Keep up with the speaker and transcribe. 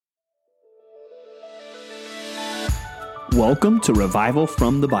Welcome to Revival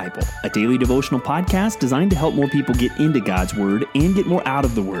from the Bible, a daily devotional podcast designed to help more people get into God's Word and get more out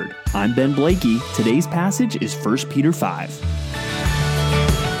of the Word. I'm Ben Blakey. Today's passage is 1 Peter 5.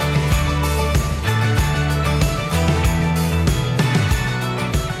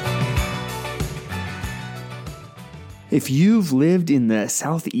 If you've lived in the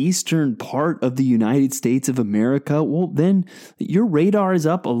southeastern part of the United States of America, well, then your radar is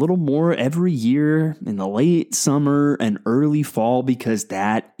up a little more every year in the late summer and early fall because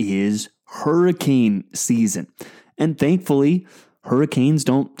that is hurricane season. And thankfully, hurricanes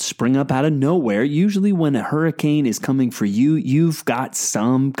don't spring up out of nowhere. Usually when a hurricane is coming for you, you've got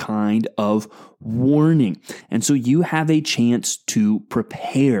some kind of warning. And so you have a chance to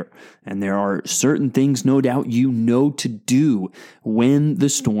prepare. And there are certain things, no doubt, you know to do when the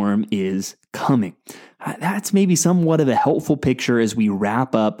storm is coming. That's maybe somewhat of a helpful picture as we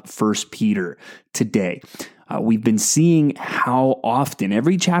wrap up 1 Peter today. We've been seeing how often,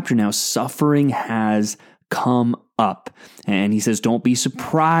 every chapter now, suffering has come up. And he says, don't be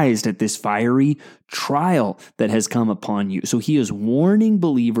surprised at this fiery trial that has come upon you. So he is warning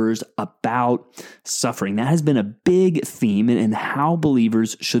believers about suffering. That has been a big theme in how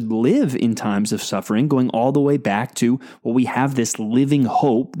believers should live in times of suffering, going all the way back to, well, we have this living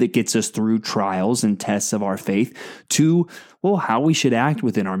hope that gets us through trials and tests of our faith, to, well, how we should act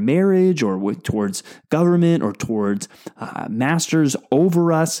within our marriage or towards government or towards masters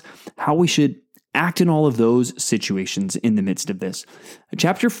over us, how we should act in all of those situations in the midst of this.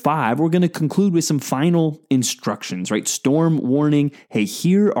 Chapter 5, we're going to conclude with some final instructions, right? Storm warning. Hey,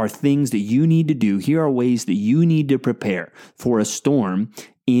 here are things that you need to do. Here are ways that you need to prepare for a storm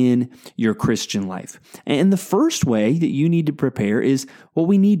in your Christian life. And the first way that you need to prepare is, well,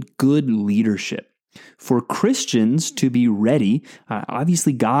 we need good leadership. For Christians to be ready,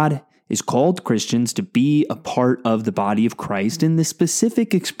 obviously God is called Christians to be a part of the body of Christ, and the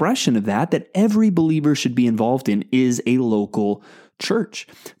specific expression of that every believer should be involved in is a local church.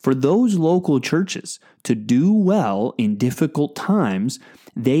 For those local churches to do well in difficult times,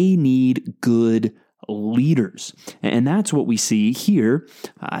 they need good leaders. And that's what we see here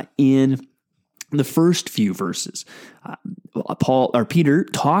in the first few verses. Peter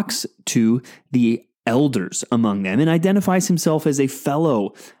talks to the elders among them and identifies himself as a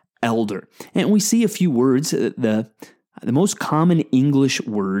fellow elder. And we see a few words, the most common English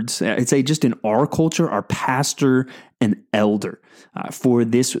words, I'd say just in our culture, are pastor and elder. For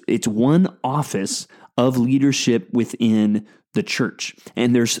this, it's one office of leadership within the church.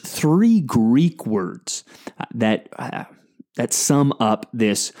 And there's three Greek words that sum up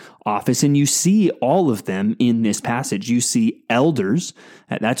this office, and you see all of them in this passage. You see elders,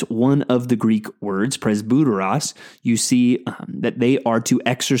 that's one of the Greek words, presbyteros. You see that they are to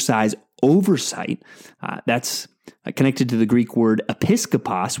exercise oversight. That's connected to the Greek word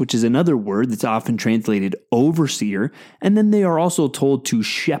episkopos, which is another word that's often translated overseer. And then they are also told to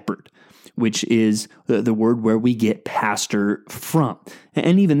shepherd, which is the word where we get pastor from.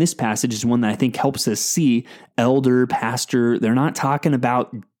 And even this passage is one that I think helps us see elder, pastor. They're not talking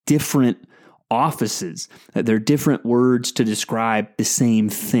about different offices. They're different words to describe the same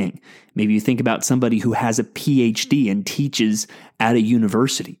thing. Maybe you think about somebody who has a PhD and teaches at a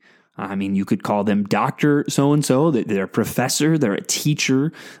university. I mean, you could call them Dr. So-and-so, they're a professor, they're a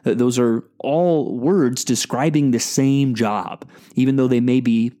teacher. Those are all words describing the same job. Even though they may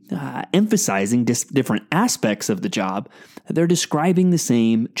be emphasizing different aspects of the job, they're describing the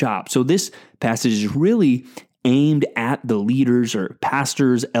same job. So this passage is really aimed at the leaders or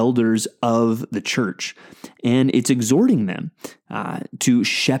pastors, elders of the church. And it's exhorting them to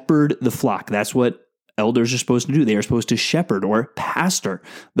shepherd the flock. That's what elders are supposed to do. They are supposed to shepherd or pastor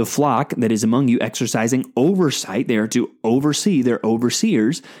the flock that is among you, exercising oversight. They are to oversee their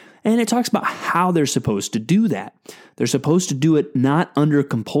overseers. And it talks about how they're supposed to do that. They're supposed to do it not under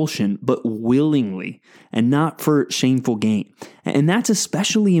compulsion, but willingly, and not for shameful gain. And that's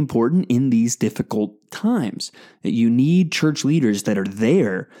especially important in these difficult times. You need church leaders that are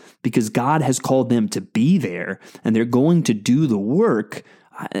there because God has called them to be there, and they're going to do the work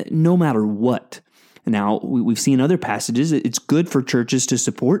no matter what. Now, we've seen other passages. It's good for churches to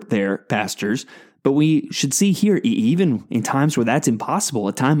support their pastors, but we should see here, even in times where that's impossible,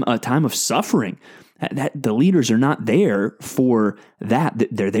 a time of suffering, that the leaders are not there for that.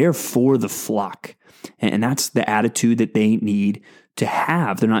 They're there for the flock. And that's the attitude that they need to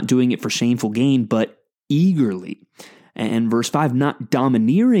have. They're not doing it for shameful gain, but eagerly. And verse 5, not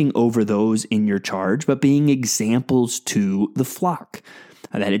domineering over those in your charge, but being examples to the flock.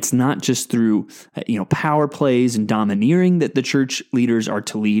 that it's not just through power plays and domineering that the church leaders are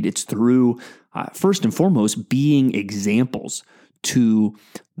to lead. It's through, first and foremost, being examples to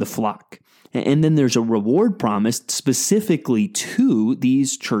the flock. And then there's a reward promised specifically to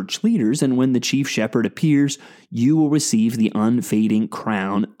these church leaders. And when the chief shepherd appears, you will receive the unfading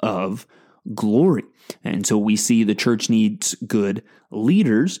crown of glory. And so we see the church needs good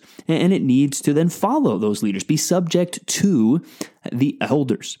leaders, and it needs to then follow those leaders, be subject to the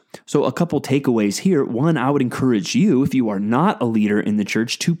elders. So a couple takeaways here. One, I would encourage you, if you are not a leader in the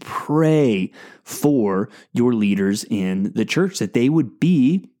church, to pray for your leaders in the church, that they would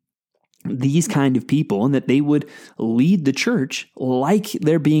be these kind of people and that they would lead the church like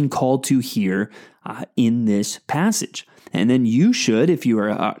they're being called to here in this passage. And then you should, if you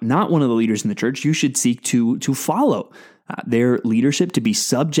are not one of the leaders in the church, you should seek to follow their leadership, to be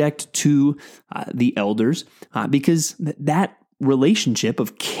subject to the elders, because that relationship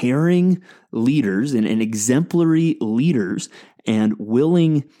of caring leaders and exemplary leaders and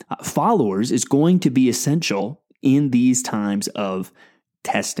willing followers is going to be essential in these times of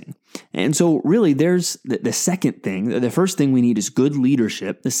testing. And so really there's the second thing. The first thing we need is good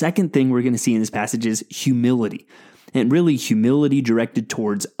leadership. The second thing we're going to see in this passage is humility. And really humility directed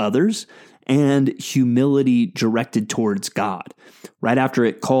towards others and humility directed towards God. Right after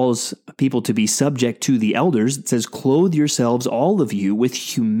it calls people to be subject to the elders, it says, "Clothe yourselves, all of you, with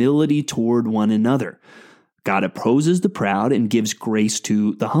humility toward one another. God opposes the proud and gives grace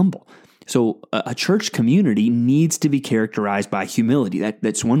to the humble." So a church community needs to be characterized by humility.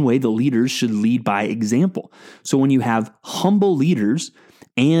 That's one way the leaders should lead by example. So when you have humble leaders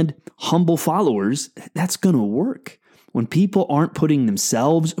and humble followers, that's going to work. When people aren't putting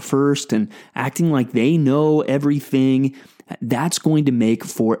themselves first and acting like they know everything, that's going to make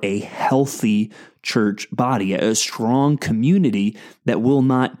for a healthy church body, a strong community that will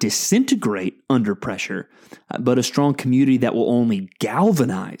not disintegrate under pressure, but a strong community that will only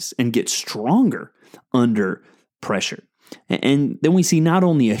galvanize and get stronger under pressure. And then we see not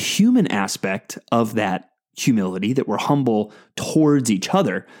only a human aspect of that humility, that we're humble towards each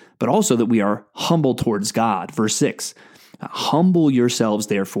other, but also that we are humble towards God. Verse 6, "Humble yourselves,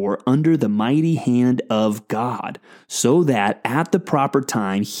 therefore, under the mighty hand of God, so that at the proper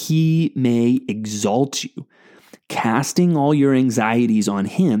time he may exalt you, casting all your anxieties on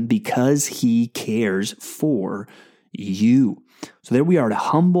him because he cares for you." So there we are to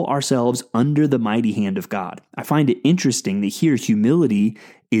humble ourselves under the mighty hand of God. I find it interesting that here humility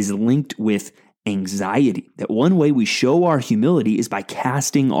is linked with anxiety. That one way we show our humility is by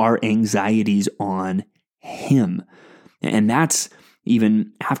casting our anxieties on him. And that's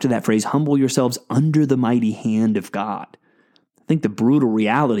even after that phrase, "humble yourselves under the mighty hand of God." I think the brutal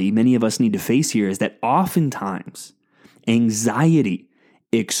reality many of us need to face here is that oftentimes anxiety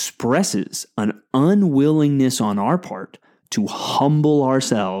expresses an unwillingness on our part to humble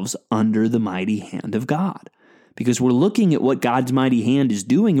ourselves under the mighty hand of God. Because we're looking at what God's mighty hand is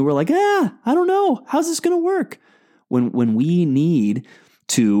doing and we're like, I don't know. How's this going to work? When we need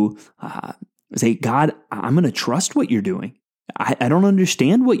to say, "God, I'm going to trust what you're doing. I don't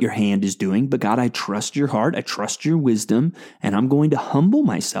understand what your hand is doing, but God, I trust your heart. I trust your wisdom, and I'm going to humble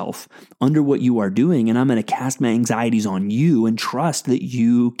myself under what you are doing, and I'm going to cast my anxieties on you and trust that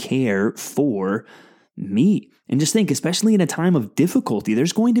you care for me." And just think, especially in a time of difficulty,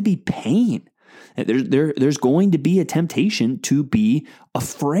 there's going to be pain. There's going to be a temptation to be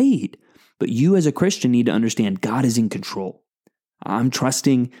afraid. But you as a Christian need to understand God is in control. I'm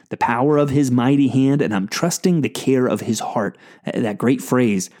trusting the power of his mighty hand, and I'm trusting the care of his heart. That great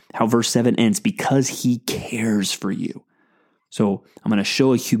phrase, how verse 7 ends, "because he cares for you." So I'm going to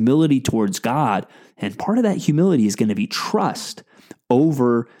show a humility towards God, and part of that humility is going to be trust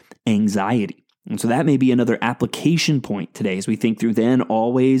over anxiety. And so that may be another application point today as we think through then,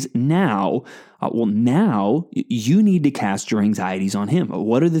 always, now. Now you need to cast your anxieties on him.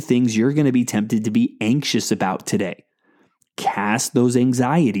 What are the things you're going to be tempted to be anxious about today? Cast those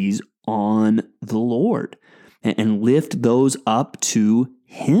anxieties on the Lord and lift those up to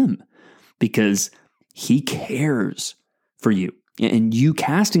him because he cares for you. And you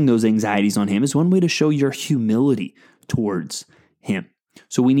casting those anxieties on him is one way to show your humility towards him.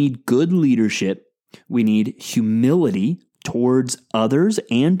 So we need good leadership. We need humility towards others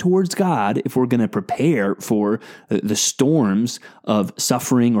and towards God if we're going to prepare for the storms of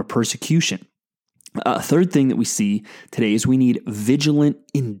suffering or persecution. A third thing that we see today is we need vigilant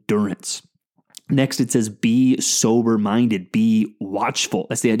endurance. Next, it says, "Be sober-minded, be watchful."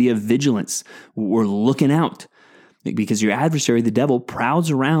 That's the idea of vigilance. We're looking out. because your adversary, the devil,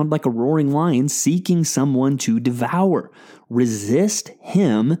 prowls around like a roaring lion seeking someone to devour. Resist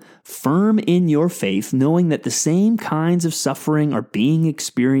him, firm in your faith, knowing that the same kinds of suffering are being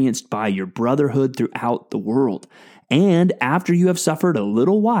experienced by your brotherhood throughout the world. And after you have suffered a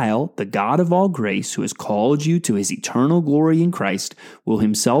little while, the God of all grace, who has called you to his eternal glory in Christ, will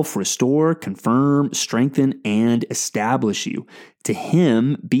himself restore, confirm, strengthen, and establish you. To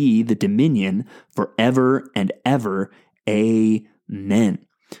him be the dominion forever and ever. Amen.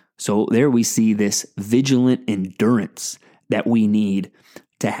 So there we see this vigilant endurance that we need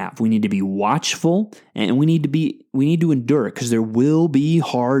to have. We need to be watchful, and we need to endure it, because there will be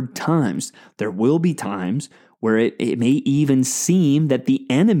hard times. There will be times where it may even seem that the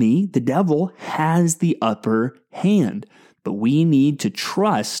enemy, the devil, has the upper hand. But we need to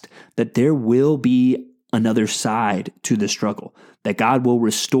trust that there will be another side to the struggle, that God will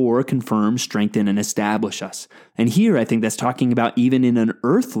restore, confirm, strengthen, and establish us. And here I think that's talking about even in an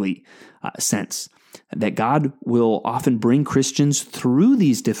earthly sense, that God will often bring Christians through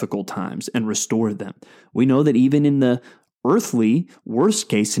these difficult times and restore them. We know that even in the earthly worst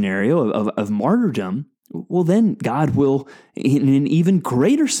case scenario of martyrdom, well, then God will, in an even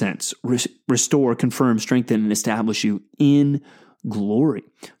greater sense, restore, confirm, strengthen, and establish you in glory.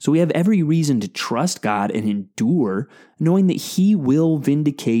 So we have every reason to trust God and endure, knowing that he will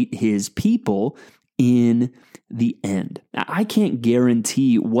vindicate his people in the end. Now, I can't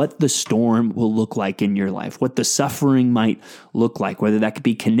guarantee what the storm will look like in your life, what the suffering might look like, whether that could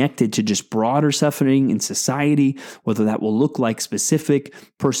be connected to just broader suffering in society, whether that will look like specific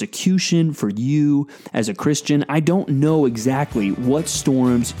persecution for you as a Christian. I don't know exactly what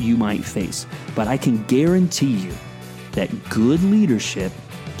storms you might face, but I can guarantee you that good leadership,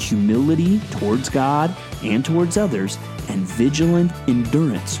 humility towards God and towards others, and vigilant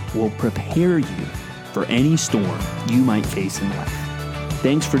endurance will prepare you for any storm you might face in life.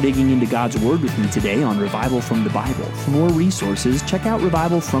 Thanks for digging into God's Word with me today on Revival from the Bible. For more resources, check out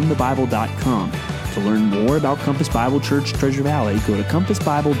revivalfromthebible.com. To learn more about Compass Bible Church Treasure Valley, go to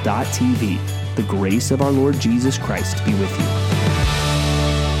compassbible.tv. The grace of our Lord Jesus Christ be with you.